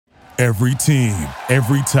Every team,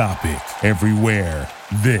 every topic, everywhere.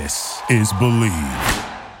 This is Believe.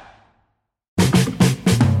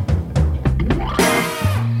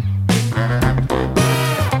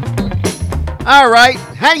 All right,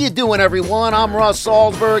 how you doing, everyone? I'm Russ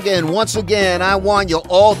Salzberg, and once again, I want you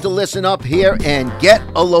all to listen up here and get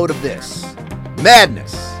a load of this.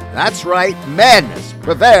 Madness, that's right, madness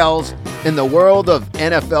prevails in the world of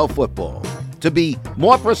NFL football. To be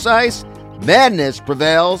more precise, madness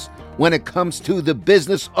prevails when it comes to the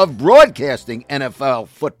business of broadcasting NFL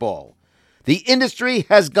football. The industry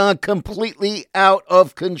has gone completely out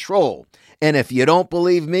of control, and if you don't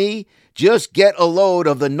believe me, just get a load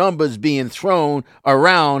of the numbers being thrown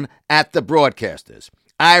around at the broadcasters.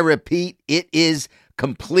 I repeat, it is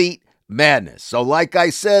complete madness. So like I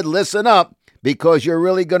said, listen up, because you're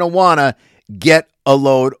really going to want to get a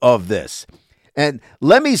load of this. And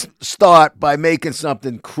let me start by making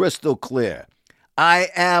something crystal clear. I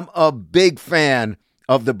am a big fan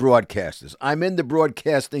of the broadcasters. I'm in the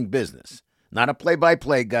broadcasting business. Not a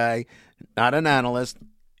play-by-play guy, not an analyst.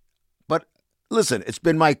 But listen, it's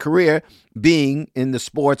been my career being in the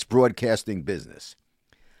sports broadcasting business.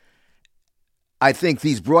 I think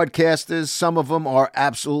these broadcasters, some of them are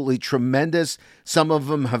absolutely tremendous. Some of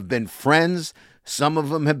them have been friends. Some of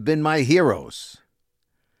them have been my heroes.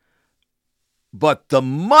 But the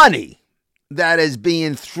money that is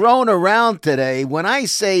being thrown around today, when I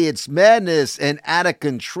say it's madness and out of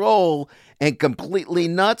control and completely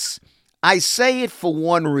nuts, I say it for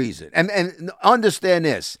one reason. And understand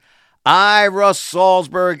this. I, Russ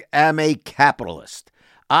Salzberg, am a capitalist.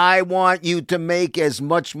 I want you to make as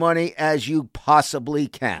much money as you possibly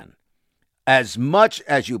can. As much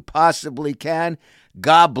as you possibly can.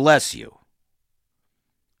 God bless you.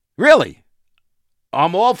 Really.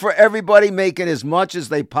 I'm all for everybody making as much as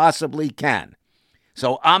they possibly can.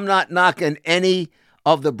 So I'm not knocking any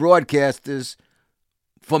of the broadcasters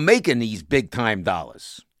for making these big-time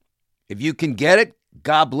dollars. If you can get it,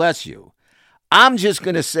 God bless you. I'm just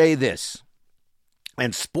going to say this,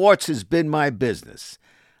 and sports has been my business.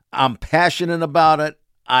 I'm passionate about it.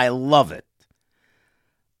 I love it.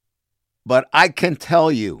 But I can tell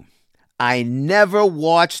you, I never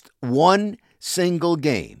watched one single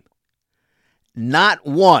game. Not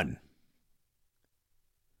one,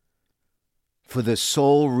 for the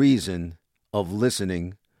sole reason of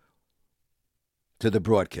listening to the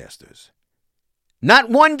broadcasters. Not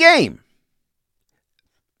one game.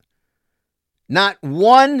 Not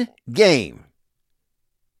one game.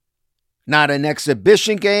 Not an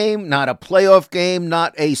exhibition game, not a playoff game,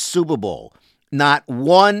 not a Super Bowl. Not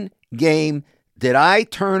one game did I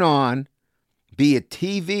turn on, be it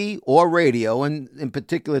TV or radio, and in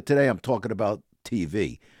particular today I'm talking about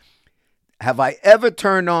TV. Have I ever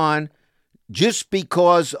turned on just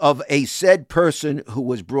because of a said person who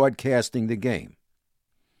was broadcasting the game?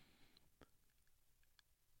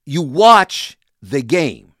 You watch the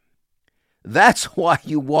game. That's why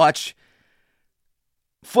you watch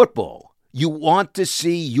football. You want to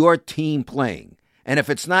see your team playing. And if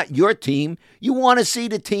it's not your team, you want to see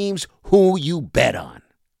the teams who you bet on.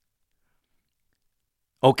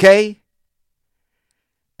 Okay?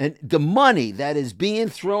 And the money that is being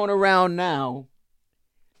thrown around now,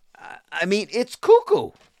 I mean, it's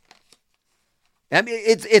cuckoo. I mean,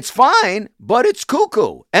 it's fine, but it's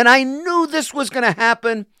cuckoo. And I knew this was going to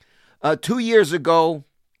happen 2 years ago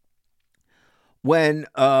when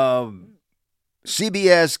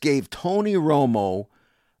CBS gave Tony Romo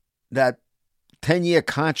that 10-year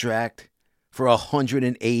contract for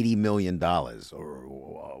 $180 million or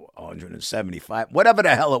 175, whatever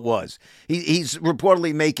the hell it was. He's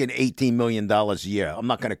reportedly making $18 million a year. I'm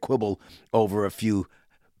not going to quibble over a few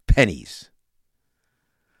pennies.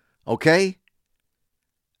 Okay?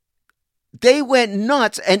 They went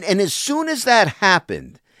nuts, and as soon as that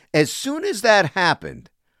happened,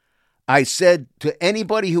 I said to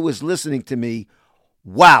anybody who was listening to me,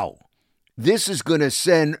 wow, this is going to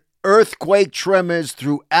send earthquake tremors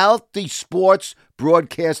throughout the sports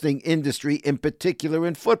broadcasting industry, in particular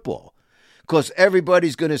in football. Because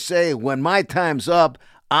everybody's going to say, when my time's up,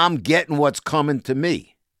 I'm getting what's coming to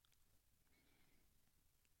me.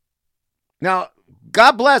 Now,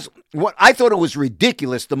 God bless. What I thought it was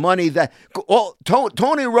ridiculous, the money that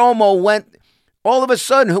Tony Romo went, all of a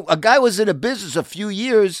sudden, a guy was in a business a few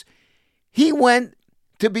years, he went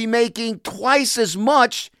to be making twice as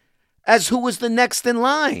much as who was the next in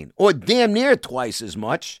line, or damn near twice as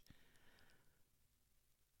much.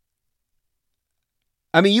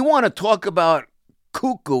 I mean, you want to talk about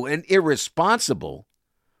cuckoo and irresponsible.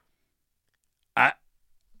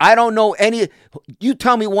 I don't know any. You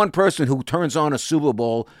tell me one person who turns on a Super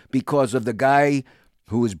Bowl because of the guy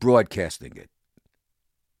who is broadcasting it.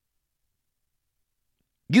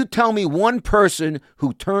 You tell me one person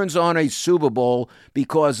who turns on a Super Bowl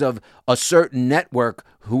because of a certain network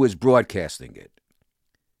who is broadcasting it.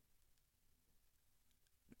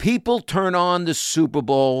 People turn on the Super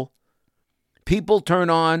Bowl. People turn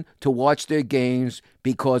on to watch their games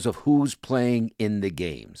because of who's playing in the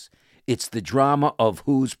games. It's the drama of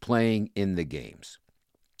who's playing in the games.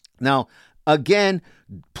 Now, again,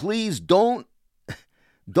 please don't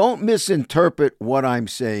misinterpret what I'm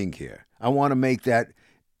saying here. I want to make that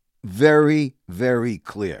very, very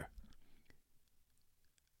clear.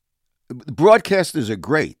 Broadcasters are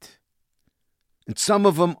great, and some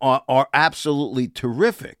of them are absolutely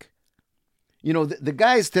terrific. You know, the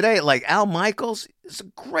guys today, like Al Michaels, is a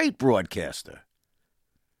great broadcaster.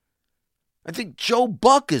 I think Joe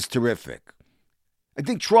Buck is terrific. I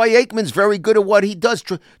think Troy Aikman's very good at what he does.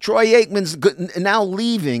 Troy Aikman's now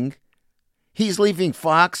leaving. He's leaving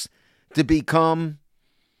Fox to become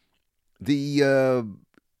the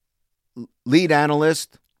lead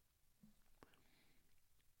analyst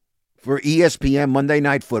for ESPN Monday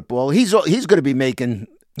Night Football. He's going to be making,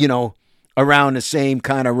 around the same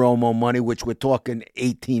kind of Romo money, which we're talking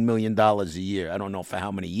 $18 million a year. I don't know for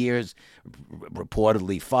how many years.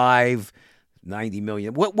 Reportedly 5, 90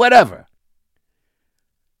 million, whatever.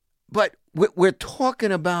 But we're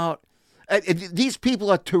talking about, these people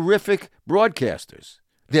are terrific broadcasters.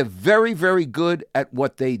 They're very, very good at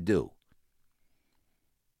what they do.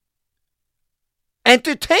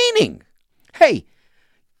 Entertaining. Hey,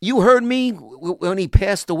 you heard me when he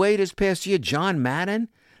passed away this past year, John Madden,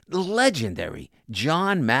 the legendary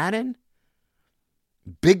John Madden,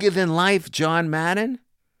 bigger than life John Madden,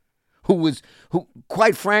 who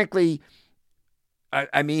quite frankly,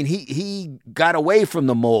 I mean, he got away from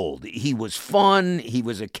the mold. He was fun. He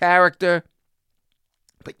was a character.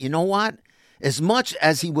 But you know what? As much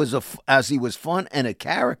as he was fun and a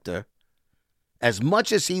character, as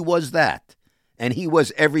much as he was that, and he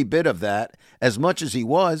was every bit of that, as much as he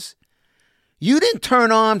was, you didn't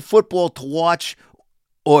turn on football to watch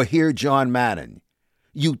or hear John Madden.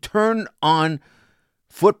 You turned on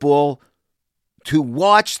football to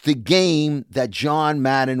watch the game that John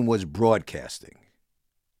Madden was broadcasting.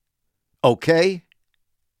 Okay?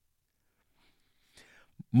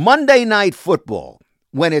 Monday Night Football,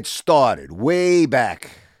 when it started, way back,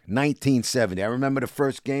 1970. I remember the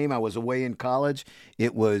first game. I was away in college.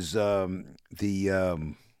 It was what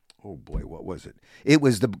was it? It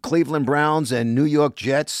was the Cleveland Browns and New York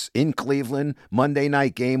Jets in Cleveland. Monday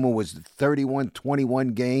night game. It was the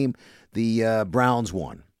 31-21 game. The Browns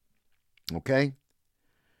won. Okay?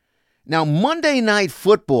 Now, Monday Night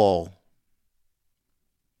Football,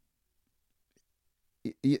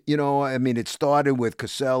 it started with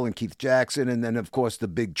Cassell and Keith Jackson, and then, of course, the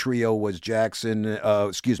big trio was Jackson.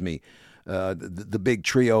 The big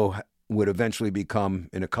trio would eventually become,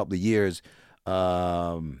 in a couple of years,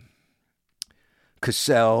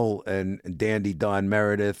 Cassell and Dandy Don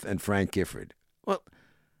Meredith and Frank Gifford. Well,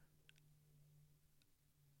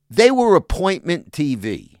 they were appointment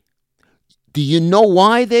TV. Do you know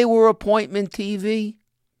why they were appointment TV?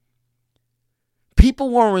 People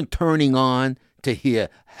weren't turning on to hear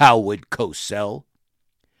Howard Cosell.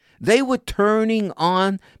 They were turning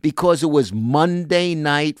on because it was Monday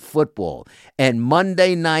Night Football. And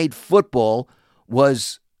Monday Night Football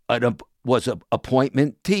was an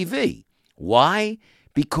appointment TV. Why?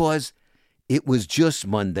 Because it was just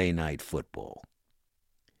Monday Night Football.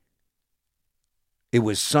 It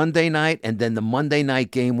was Sunday night, and then the Monday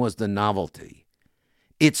night game was the novelty.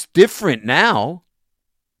 It's different now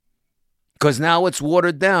because now it's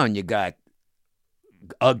watered down. You got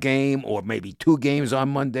a game or maybe two games on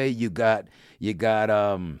Monday. You got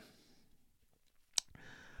a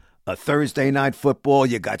Thursday night football.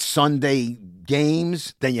 You got Sunday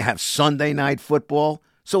games. Then you have Sunday night football.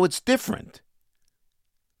 So it's different.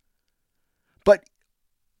 But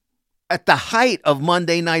at the height of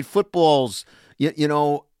Monday night footballs,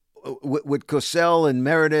 with Cosell and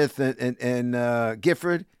Meredith and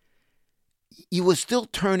Gifford, you were still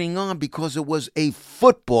turning on because it was a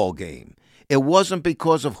football game. It wasn't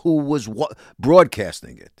because of who was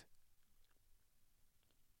broadcasting it.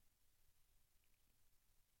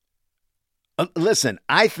 Listen,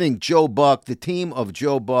 I think Joe Buck, the team of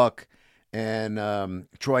Joe Buck and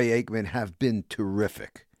Troy Aikman have been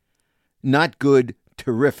terrific. Not good,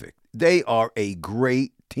 terrific. They are a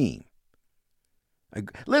great team.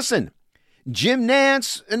 Listen, Jim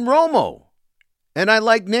Nantz and Romo. And I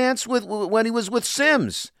like Nantz when he was with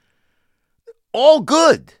Sims. All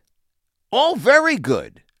good. All very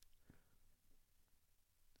good.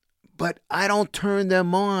 But I don't turn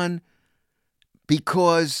them on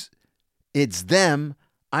because it's them.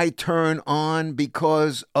 I turn on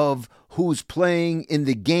because of who's playing in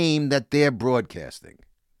the game that they're broadcasting.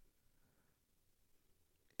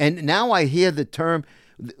 And now I hear the term,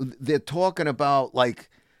 they're talking about like,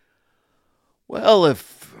 well,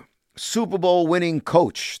 if Super Bowl winning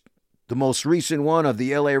coach, the most recent one of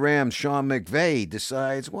the LA Rams, Sean McVay,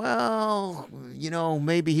 decides, well,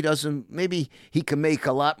 maybe he can make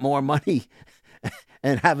a lot more money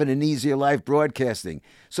and having an easier life broadcasting.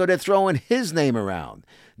 So they're throwing his name around.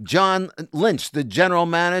 John Lynch, the general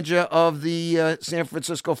manager of the San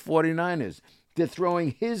Francisco 49ers, they're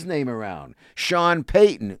throwing his name around. Sean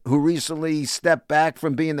Payton, who recently stepped back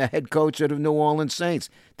from being the head coach of the New Orleans Saints,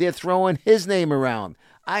 they're throwing his name around.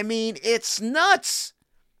 I mean, it's nuts.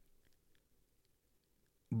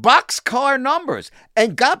 Boxcar numbers.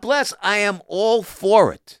 And God bless, I am all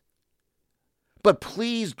for it. But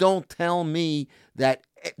please don't tell me that,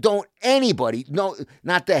 don't anybody, no,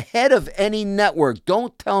 not the head of any network,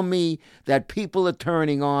 don't tell me that people are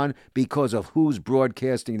turning on because of who's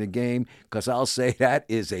broadcasting the game, because I'll say that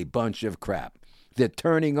is a bunch of crap. They're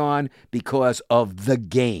turning on because of the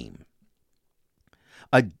game.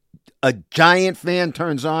 A Giant fan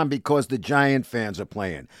turns on because the Giant fans are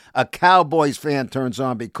playing. A Cowboys fan turns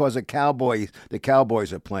on because the Cowboys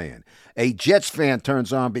are playing. A Jets fan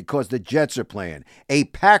turns on because the Jets are playing. A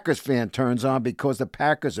Packers fan turns on because the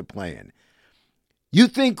Packers are playing. You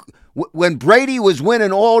think when Brady was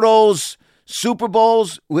winning all those Super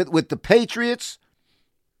Bowls with the Patriots,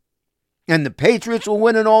 and the Patriots were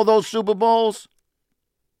winning all those Super Bowls,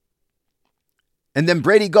 and then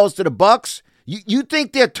Brady goes to the Bucs, you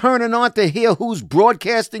think they're turning on to hear who's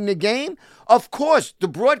broadcasting the game? Of course, the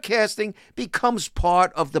broadcasting becomes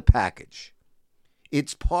part of the package.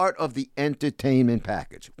 It's part of the entertainment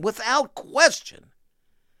package, without question.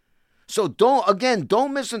 So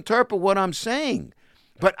don't misinterpret what I'm saying.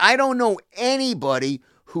 But I don't know anybody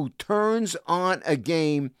who turns on a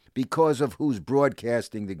game because of who's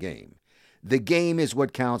broadcasting the game. The game is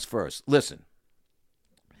what counts first. Listen,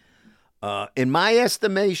 in my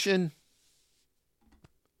estimation,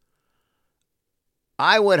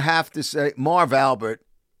 I would have to say Marv Albert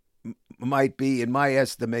might be, in my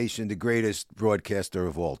estimation, the greatest broadcaster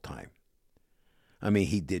of all time. I mean,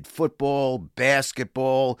 he did football,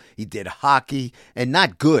 basketball, he did hockey, and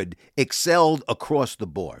not good, excelled across the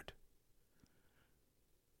board.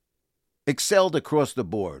 Excelled across the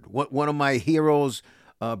board. One of my heroes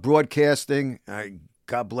broadcasting,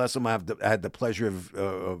 God bless him, I had the pleasure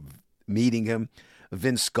of meeting him,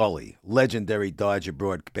 Vince Scully, legendary Dodger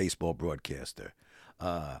baseball broadcaster.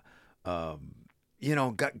 Guys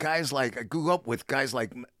like, I grew up with guys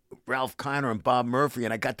like Ralph Kiner and Bob Murphy,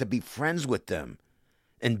 and I got to be friends with them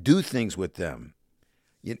and do things with them.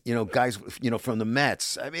 Guys, from the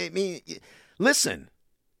Mets. I mean, listen,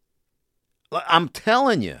 I'm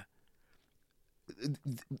telling you,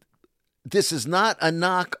 this is not a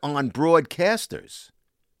knock on broadcasters.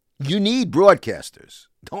 You need broadcasters.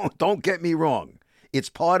 Don't get me wrong. It's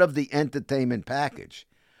part of the entertainment package.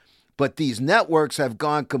 But these networks have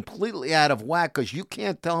gone completely out of whack, because you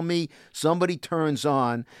can't tell me somebody turns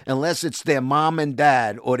on, unless it's their mom and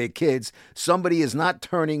dad or their kids, somebody is not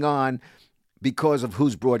turning on because of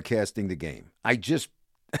who's broadcasting the game. I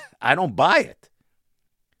don't buy it.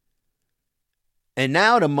 And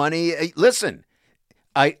now the money, listen,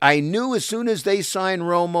 I knew as soon as they signed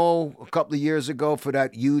Romo a couple of years ago for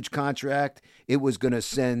that huge contract, it was going to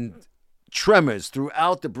send tremors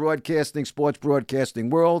throughout the sports broadcasting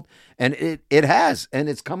world, and it has, and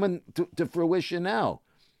it's coming to fruition now.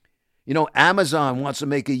 Amazon wants to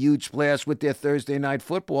make a huge splash with their Thursday night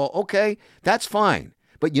football. Okay, that's fine.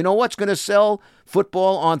 But you know what's going to sell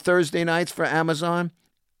football on Thursday nights for Amazon?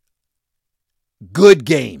 Good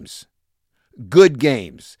games. Good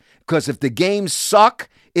games. Because if the games suck,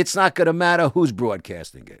 it's not going to matter who's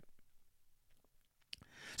broadcasting it.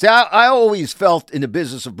 See, I always felt in the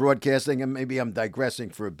business of broadcasting, and maybe I'm digressing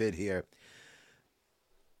for a bit here,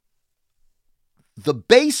 the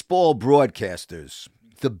baseball broadcasters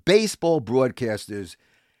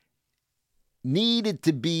needed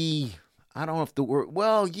to be, I don't know if the word,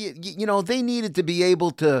 well, they needed to be able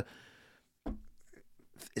to,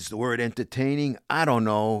 is the word entertaining? I don't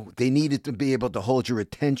know. They needed to be able to hold your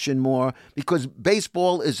attention more, because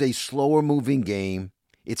baseball is a slower moving game.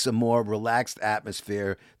 It's a more relaxed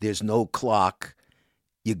atmosphere. There's no clock.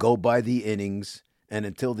 You go by the innings, and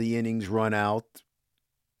until the innings run out,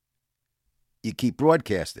 you keep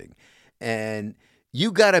broadcasting. And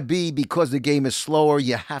you got to be, because the game is slower,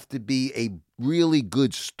 you have to be a really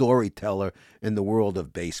good storyteller in the world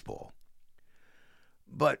of baseball.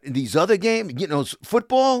 But in these other games,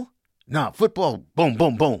 football, No, football, boom,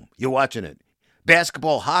 boom, boom. You're watching it.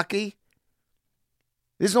 Basketball, hockey,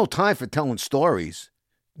 there's no time for telling stories,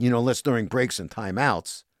 unless during breaks and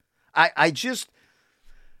timeouts.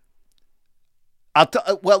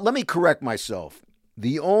 Well, let me correct myself.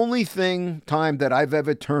 The only time that I've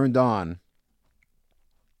ever turned on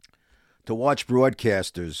to watch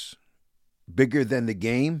broadcasters bigger than the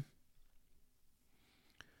game,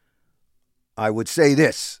 I would say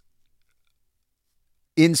this: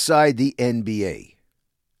 inside the NBA.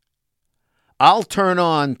 I'll turn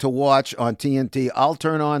on to watch on TNT. I'll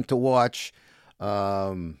turn on to watch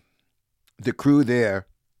the crew there,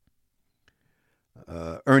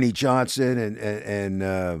 Ernie Johnson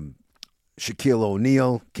and Shaquille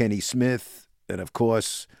O'Neal, Kenny Smith, and of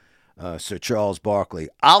course Sir Charles Barkley.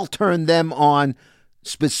 I'll turn them on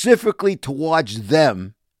specifically to watch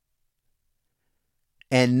them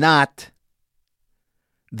and not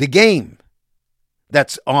the game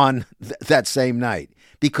that's on that same night,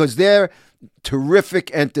 because they're terrific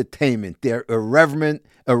entertainment. They're irreverent.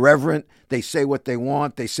 They say what they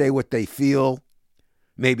want. They say what they feel.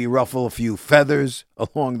 Maybe ruffle a few feathers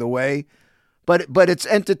along the way, but it's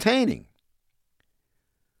entertaining.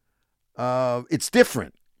 It's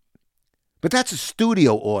different. But that's a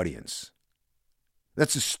studio audience.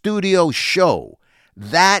 That's a studio show.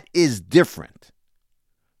 That is different.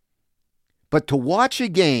 But to watch a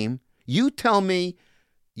game, you tell me,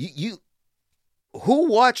 you who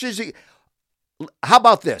watches it? How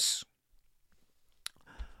about this?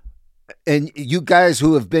 And you guys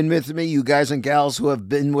who have been with me, you guys and gals who have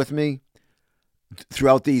been with me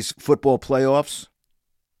throughout these football playoffs,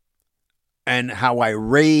 and how I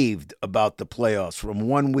raved about the playoffs from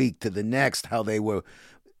one week to the next, how they were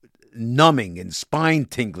numbing and spine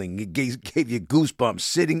tingling. It gave you goosebumps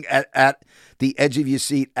sitting at the edge of your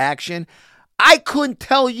seat action. I couldn't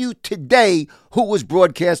tell you today who was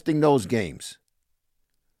broadcasting those games,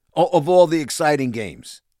 of all the exciting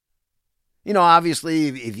games. Obviously,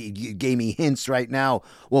 if you gave me hints right now,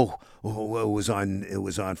 well, it was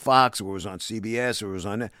on Fox, or it was on CBS, or it was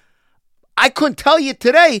on. I couldn't tell you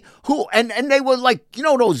today who, and they were like,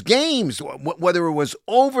 those games, whether it was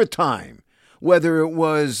overtime, whether it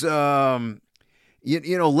was, last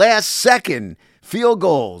second field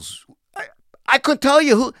goals. I couldn't tell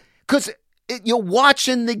you who, because you're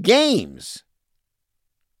watching the games.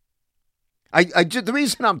 The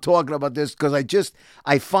reason I'm talking about this, because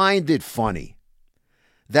I find it funny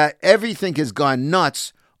that everything has gone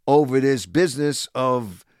nuts over this business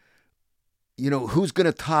of, who's going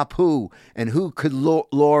to top who and who could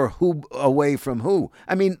lure who away from who.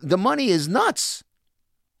 I mean, the money is nuts.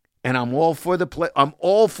 And I'm all for I'm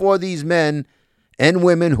all for these men and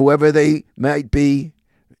women, whoever they might be.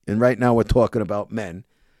 And right now we're talking about men.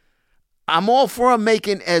 I'm all for them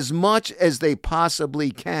making as much as they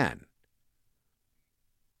possibly can.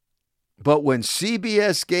 But when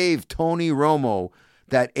CBS gave Tony Romo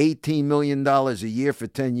that $18 million a year for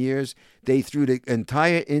 10 years, they threw the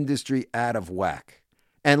entire industry out of whack.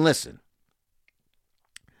 And listen,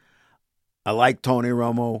 I like Tony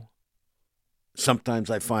Romo.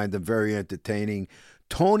 Sometimes I find him very entertaining.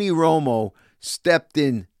 Tony Romo stepped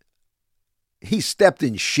in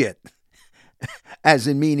shit, as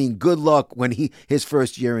in meaning good luck when his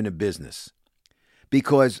first year in the business.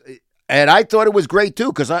 And I thought it was great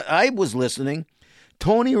too, because I was listening.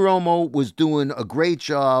 Tony Romo was doing a great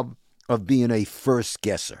job of being a first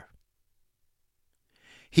guesser.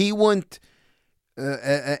 He wouldn't,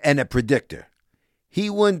 and a predictor. He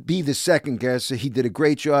wouldn't be the second guesser. He did a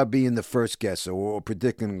great job being the first guesser or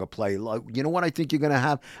predicting a play. You know what I think you're going to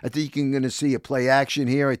have? I think you're going to see a play action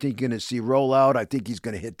here. I think you're going to see rollout. I think he's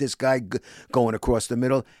going to hit this guy going across the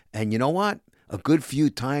middle. And you know what? A good few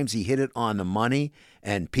times he hit it on the money,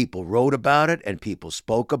 and people wrote about it, and people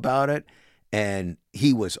spoke about it, and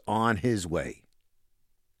he was on his way.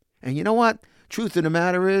 And you know what? Truth of the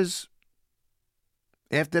matter is,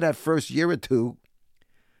 after that first year or two,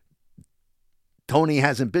 Tony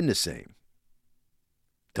hasn't been the same.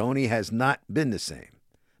 Tony has not been the same.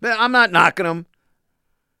 But I'm not knocking him.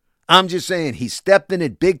 I'm just saying he stepped in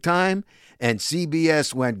it big time, and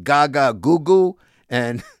CBS went gaga goo-goo,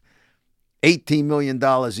 and $18 million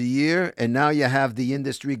a year, and now you have the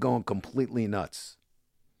industry going completely nuts.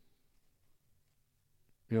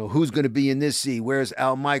 Who's going to be in this seat? Where's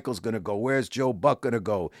Al Michaels going to go? Where's Joe Buck going to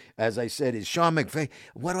go? As I said, is Sean McVay?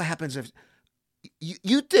 What happens if who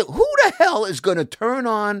the hell is going to turn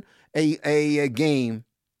on a game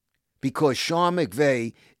because Sean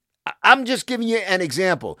McVay? I'm just giving you an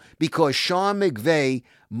example, because Sean McVay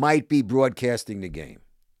might be broadcasting the game.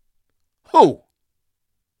 Who?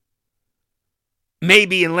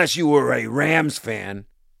 Maybe unless you were a Rams fan.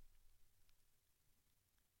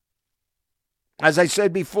 As I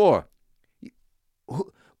said before,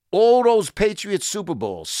 all those Patriots Super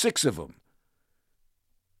Bowls, 6 of them.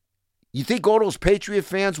 You think all those Patriot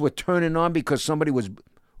fans were turning on because somebody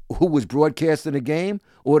who was broadcasting the game,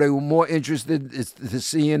 or they were more interested in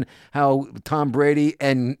seeing how Tom Brady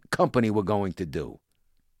and company were going to do?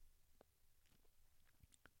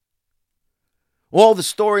 All the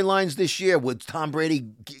storylines this year, would Tom Brady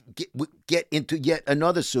get into yet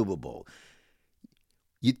another Super Bowl?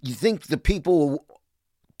 You think the people were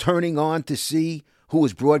turning on to see who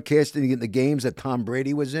was broadcasting in the games that Tom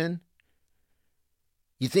Brady was in?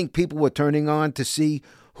 You think people were turning on to see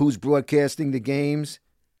who's broadcasting the games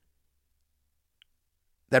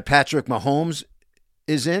that Patrick Mahomes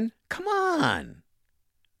is in? Come on.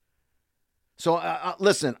 So,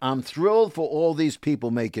 listen, I'm thrilled for all these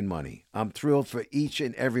people making money. I'm thrilled for each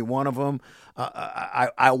and every one of them.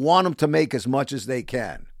 I want them to make as much as they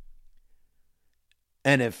can.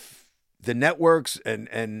 And if the networks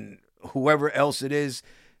and whoever else it is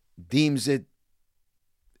deems it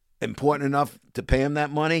important enough to pay him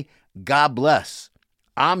that money, God bless.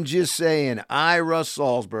 I'm just saying, Russ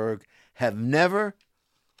Salzberg, have never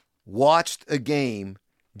watched a game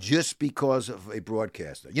just because of a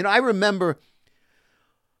broadcaster. You know, I remember,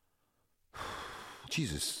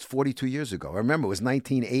 42 years ago. I remember it was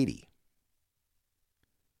 1980.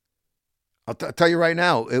 I'll tell you right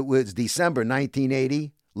now, it was December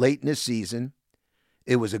 1980, late in the season.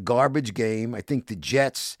 It was a garbage game. I think the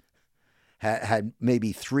Jets had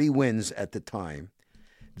maybe 3 wins at the time.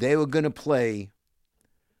 They were going to play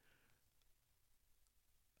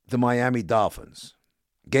the Miami Dolphins.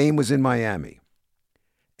 Game was in Miami.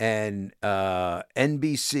 And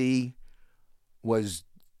NBC was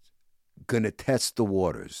going to test the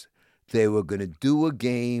waters. They were going to do a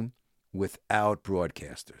game without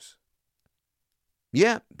broadcasters.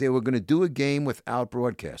 Yeah, they were going to do a game without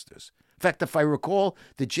broadcasters. In fact, if I recall,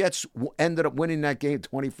 the Jets ended up winning that game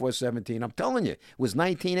 24-17. I'm telling you, it was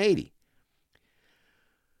 1980.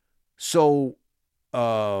 So,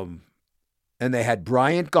 and they had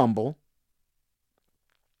Bryant Gumbel,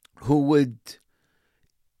 who would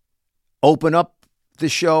open up the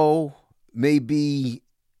show, maybe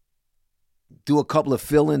do a couple of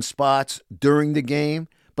fill-in spots during the game,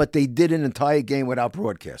 but they did an entire game without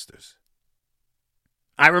broadcasters.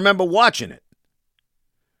 I remember watching it.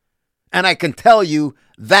 And I can tell you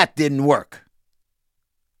that didn't work.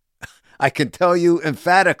 I can tell you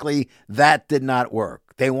emphatically that did not work.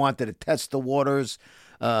 They wanted to test the waters.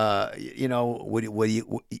 What were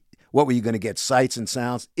you going to get, sights and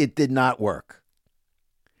sounds? It did not work.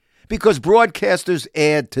 Because broadcasters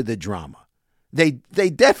add to the drama. They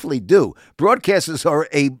definitely do. Broadcasters are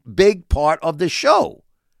a big part of the show.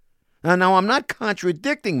 Now, I'm not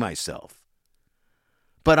contradicting myself.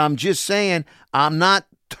 But I'm just saying I'm not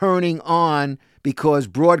turning on because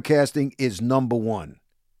broadcasting is number one.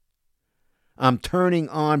 I'm turning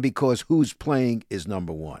on because who's playing is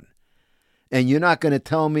number one. And you're not going to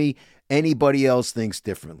tell me anybody else thinks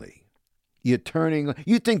differently. You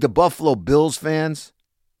think the Buffalo Bills fans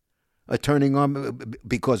are turning on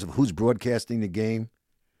because of who's broadcasting the game?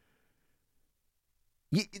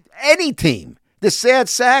 Any team. The Sad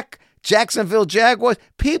Sack, Jacksonville Jaguars,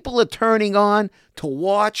 people are turning on to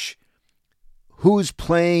watch who's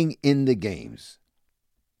playing in the games.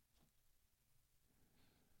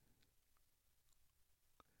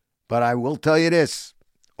 But I will tell you this,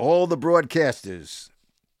 all the broadcasters,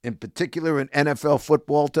 in particular in NFL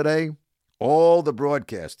football today, all the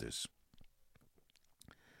broadcasters,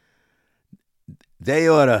 they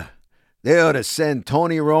ought to send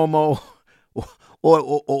Tony Romo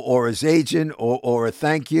or his agent or a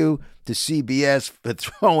thank you to CBS for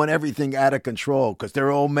throwing everything out of control, because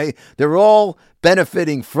they're all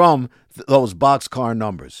benefiting from those boxcar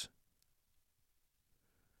numbers.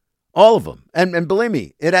 All of them. And believe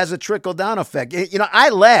me, it has a trickle-down effect. I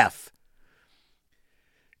laugh.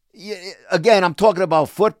 Again, I'm talking about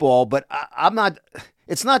football, but I'm not.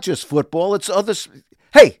 It's not just football. It's others.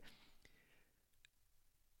 Hey,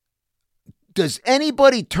 does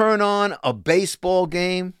anybody turn on a baseball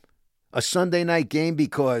game, a Sunday night game,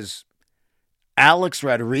 because Alex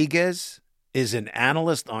Rodriguez is an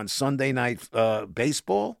analyst on Sunday night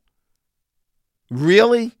baseball?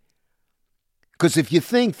 Really? Because if you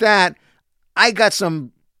think that, I got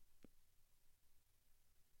some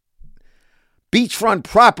beachfront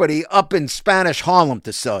property up in Spanish Harlem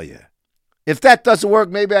to sell you. If that doesn't work,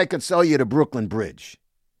 maybe I could sell you the Brooklyn Bridge.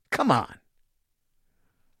 Come on.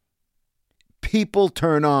 People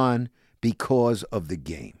turn on because of the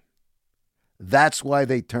game. That's why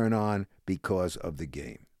they turn on, because of the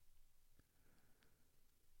game.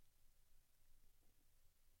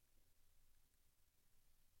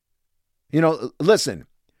 Listen,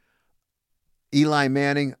 Eli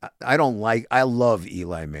Manning, I love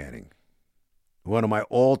Eli Manning. One of my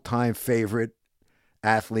all-time favorite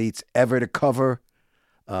athletes ever to cover.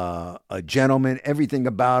 A gentleman, everything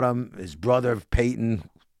about him. His brother, Peyton,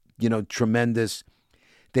 tremendous.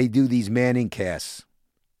 They do these Manning casts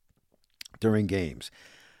during games.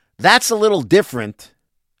 That's a little different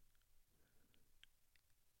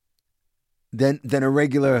than a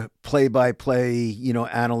regular play-by-play,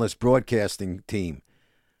 analyst broadcasting team.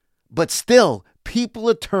 But still, people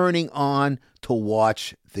are turning on to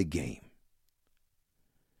watch the game.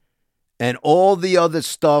 And all the other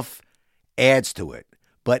stuff adds to it.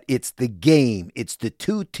 But it's the game. It's the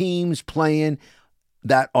two teams playing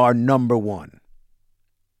that are number one.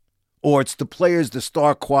 Or it's the players, the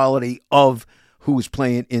star quality of who's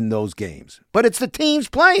playing in those games. But it's the teams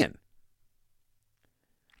playing.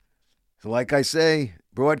 So like I say,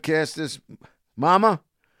 broadcasters, mama,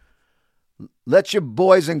 let your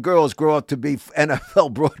boys and girls grow up to be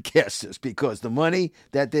NFL broadcasters, because the money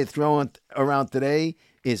that they're throwing around today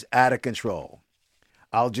is out of control.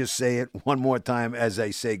 I'll just say it one more time as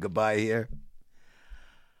I say goodbye here.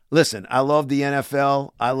 Listen, I love the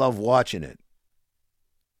NFL. I love watching it.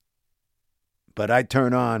 But I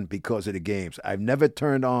turn on because of the games. I've never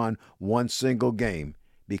turned on one single game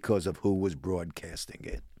because of who was broadcasting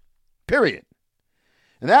it. Period.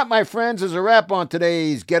 And that, my friends, is a wrap on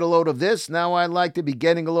today's Get a Load of This. Now I'd like to be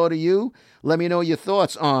getting a load of you. Let me know your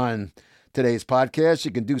thoughts on today's podcast.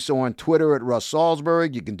 You can do so on Twitter at Russ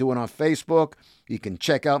Salzberg. You can do it on Facebook. You can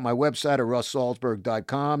check out my website at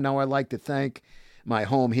russsalzberg.com. Now I'd like to thank my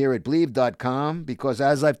home here at Believe.com, because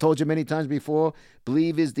as I've told you many times before,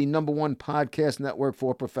 Believe is the #1 podcast network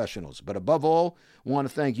for professionals. But above all, I want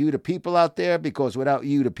to thank you, the people out there, because without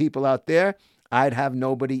you, the people out there, I'd have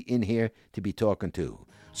nobody in here to be talking to.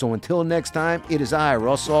 So until next time, it is I,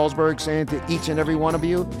 Russ Salzberg, saying to each and every one of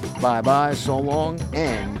you, bye-bye, so long,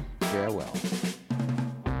 and farewell.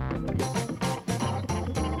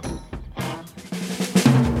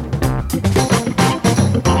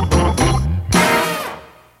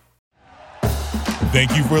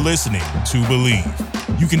 Thank you for listening to Believe.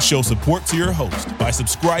 You can show support to your host by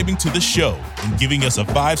subscribing to the show and giving us a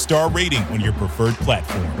 5-star rating on your preferred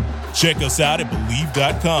platform. Check us out at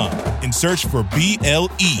Believe.com and search for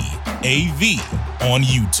BLEAV on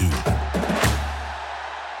YouTube.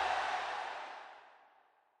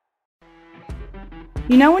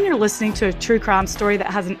 You know when you're listening to a true crime story that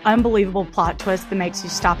has an unbelievable plot twist that makes you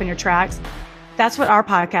stop in your tracks? That's what our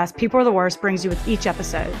podcast, People Are the Worst, brings you with each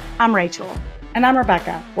episode. I'm Rachel. And I'm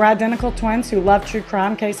Rebecca. We're identical twins who love true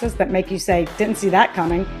crime cases that make you say, didn't see that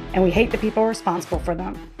coming, and we hate the people responsible for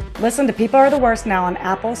them. Listen to People Are the Worst now on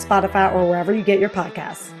Apple, Spotify, or wherever you get your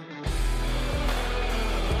podcasts.